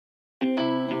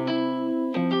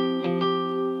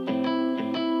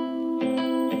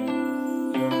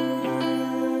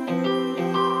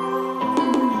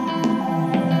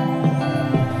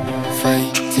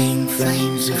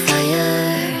coals of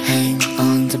fire hang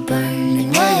on to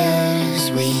burning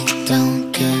wires. We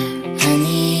don't care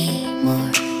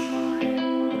anymore.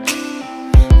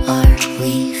 Are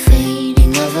we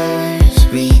fading lovers?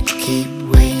 We keep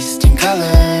wasting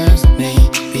colors.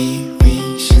 Maybe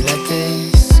we should let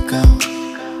this go.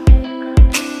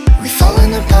 We've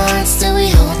fallen apart, still we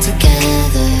hold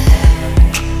together.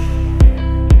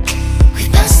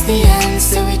 We've passed the end,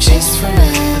 still we chase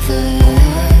forever.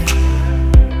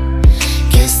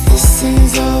 Guess this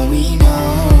is all we know.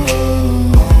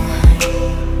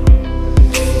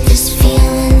 This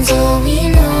feeling's all we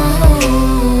know.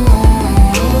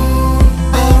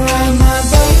 I'll ride my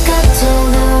bike up to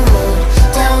the road,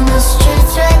 down the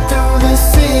streets, right through the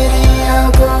city.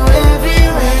 I'll go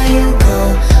everywhere you go,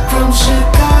 from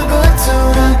Chicago to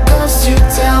the coast. You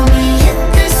tell me hit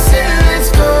this and let's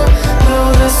go. Blow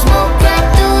the smoke right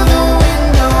through the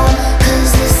window, 'cause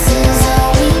this is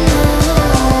all we know.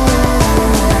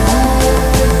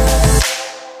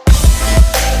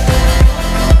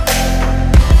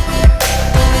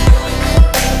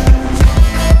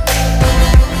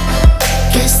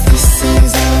 Guess this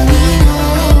is all we know.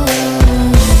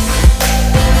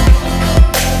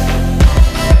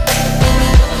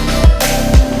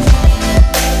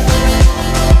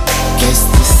 Guess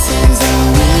this is all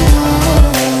we know.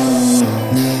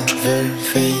 Never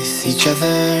face each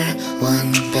other,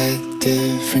 one bed,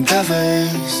 different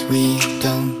covers. We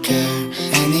don't care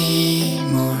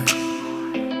anymore.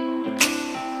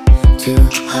 Two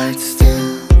hearts still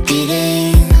beating.